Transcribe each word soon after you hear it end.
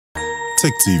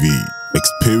KNUST-TEK TV.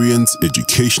 Experience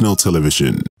educational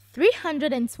television.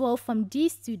 312 Pharm D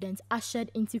students ushered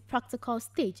into practical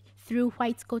stage through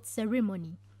white coat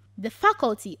ceremony. The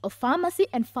Faculty of Pharmacy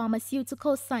and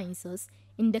Pharmaceutical Sciences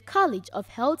in the College of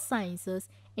Health Sciences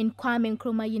in Kwame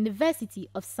Nkrumah University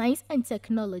of Science and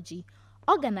Technology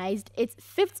organized its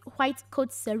 5th white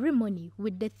coat ceremony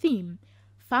with the theme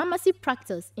Pharmacy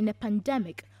Practice in a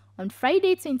Pandemic on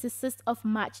Friday 26th of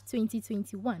March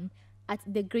 2021 at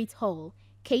the Great Hall,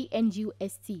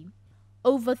 KNUST.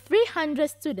 Over 300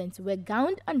 students were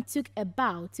gowned and took a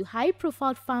bow to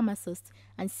high-profile pharmacists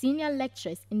and senior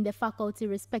lecturers in the faculty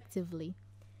respectively.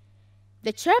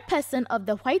 The chairperson of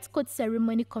the White Coat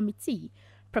Ceremony Committee,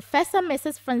 Professor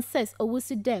Mrs. Frances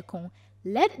Owusu-Dekon,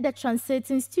 led the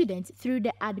translating students through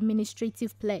the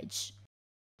administrative pledge.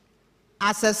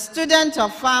 As a student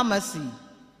of pharmacy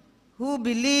who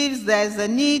believes there is a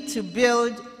need to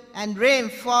build and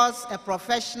reinforce a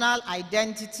professional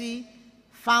identity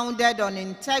founded on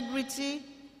integrity,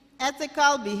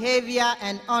 ethical behavior,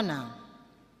 and honor,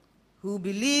 who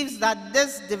believes that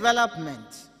this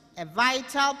development, a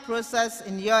vital process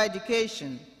in your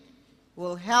education,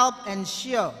 will help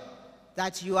ensure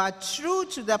that you are true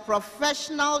to the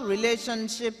professional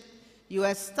relationship you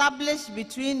establish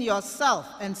between yourself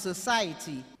and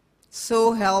society.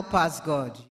 So help us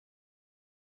God.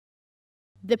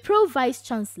 The Pro-Vice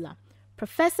Chancellor,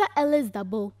 Professor Ellis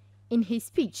Dabo, in his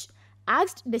speech,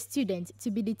 asked the students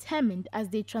to be determined as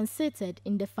they translated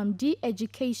in the Pharm D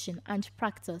education and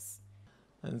practice.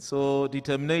 And so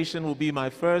determination will be my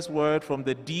first word from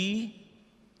the D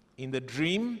in the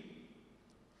dream,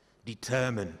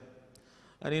 determine.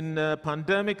 And in a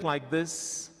pandemic like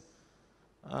this,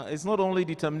 it's not only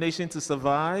determination to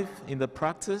survive in the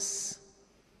practice,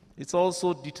 it's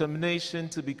also determination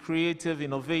to be creative,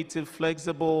 innovative,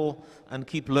 flexible, and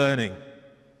keep learning.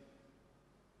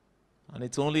 And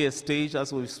it's only a stage,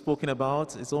 as we've spoken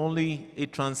about, it's only a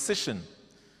transition.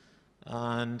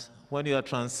 And when you are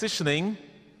transitioning,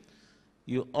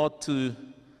 you ought to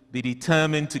be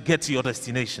determined to get to your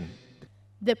destination.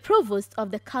 The Provost of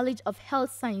the College of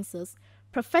Health Sciences,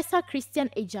 Professor Christian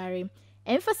Ejare,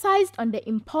 emphasized on the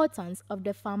importance of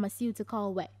the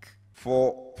pharmaceutical work.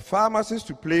 For pharmacists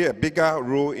to play a bigger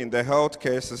role in the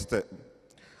healthcare system,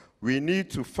 we need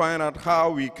to find out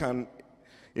how we can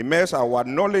immerse our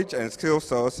knowledge and skill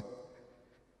sets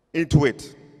into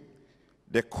it.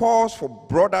 The calls for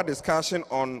broader discussion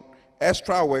on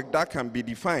extra work that can be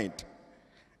defined,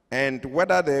 and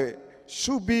whether there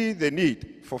should be the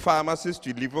need for pharmacists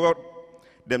to develop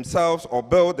themselves or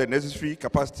build the necessary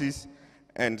capacities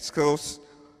and skills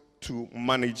to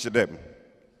manage them.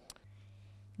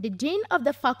 The Dean of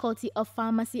the Faculty of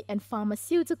Pharmacy and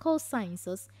Pharmaceutical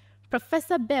Sciences,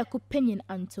 Professor Berku Pinyin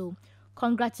Anto,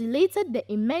 congratulated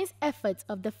the immense efforts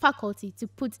of the faculty to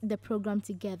put the program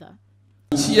together.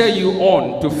 Cheer you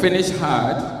on to finish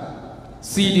hard,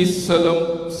 see this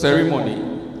solemn ceremony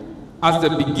as the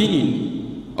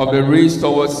beginning of the race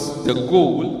towards the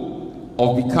goal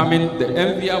of becoming the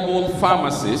enviable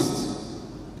pharmacist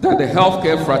that the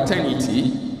healthcare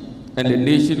fraternity and the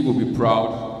nation will be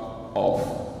proud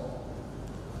of.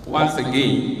 Once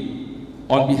again,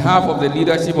 on behalf of the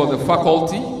leadership of the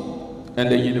faculty and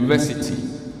the university,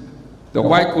 the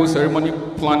White Coat Ceremony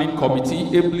Planning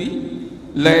Committee, ably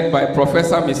led by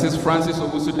Professor Mrs. Frances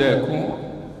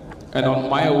Owusu-Dekon, and on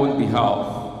my own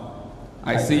behalf,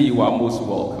 I say you are most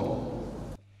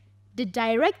welcome. The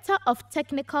Director of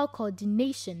Technical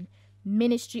Coordination,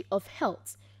 Ministry of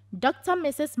Health, Dr.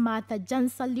 Mrs. Martha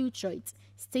Jansa-Lutroit,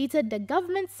 stated the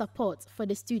government's support for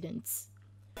the students.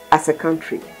 As a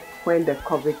country, when the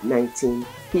COVID-19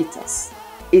 hit us,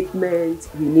 it meant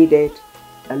we needed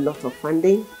a lot of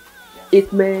funding.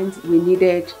 It meant we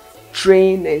needed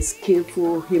trained and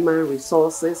skillful human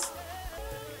resources.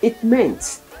 It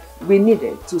meant we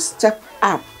needed to step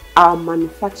up our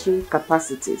manufacturing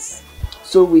capacities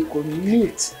so we could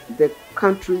meet the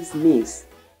country's needs.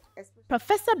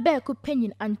 Professor Berku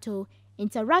Pinyin Anto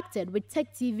interacted with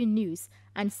Tech TV News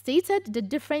and stated the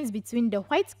difference between the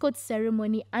White Coat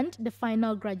Ceremony and the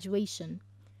final graduation.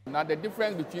 Now the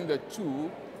difference between the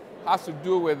two has to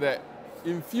do with the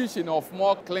infusion of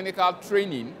more clinical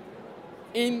training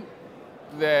in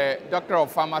the Doctor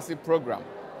of Pharmacy program.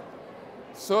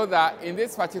 So that in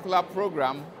this particular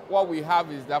program, what we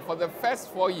have is that for the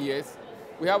first 4 years,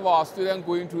 we have our students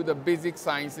going through the basic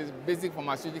sciences, basic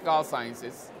pharmaceutical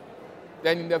sciences.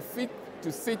 Then in the 5th to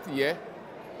 6th year,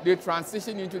 they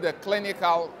transition into the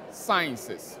clinical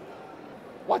sciences.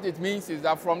 What it means is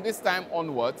that from this time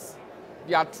onwards,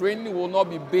 their training will not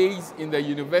be based in the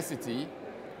university,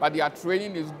 but their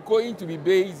training is going to be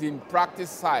based in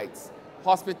practice sites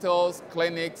hospitals,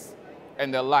 clinics,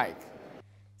 and the like.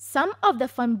 Some of the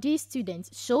Pharm D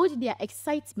students showed their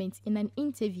excitement in an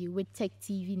interview with Tech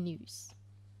TV News.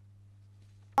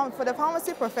 For the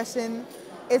pharmacy profession,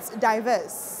 it's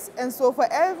diverse. And so for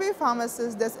every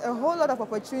pharmacist, there's a whole lot of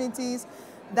opportunities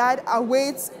that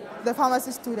await the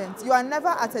pharmacy students. You are never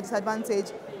at a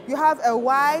disadvantage. You have a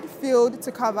wide field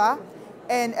to cover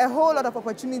and a whole lot of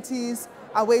opportunities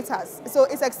await us. So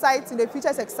it's exciting. The future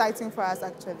is exciting for us,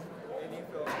 actually.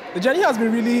 The journey has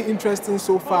been really interesting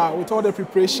so far with all the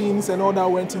preparations and all that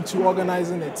went into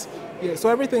organizing it. Yeah, so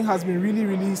everything has been really,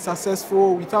 really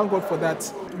successful. We thank God for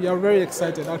that. We are very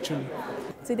excited, actually.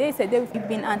 Today is a day we've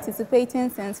been anticipating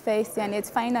since first year, and it's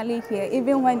finally here.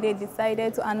 Even when they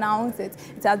decided to announce it,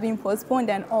 it has been postponed,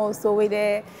 and also with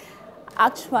the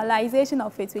actualization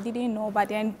of it, we didn't know, but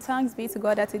then thanks be to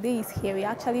God that today is here. We're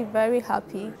actually very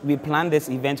happy. We planned this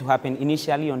event to happen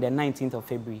initially on the 19th of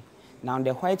February. Now,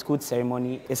 the white coat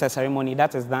ceremony is a ceremony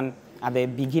that is done at the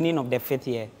beginning of the 5th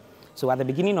year. So at the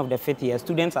beginning of the 5th year,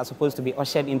 students are supposed to be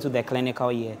ushered into the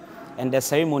clinical year. And the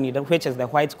ceremony, which is the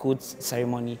white coat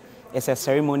ceremony, is a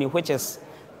ceremony which is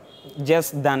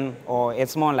just done, or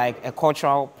it's more like a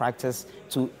cultural practice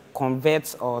to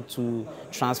convert or to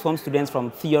transform students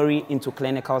from theory into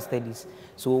clinical studies.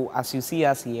 So as you see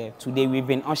us here, today we've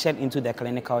been ushered into the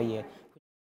clinical year.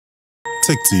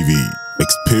 Tech TV,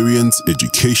 experience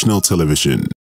educational television.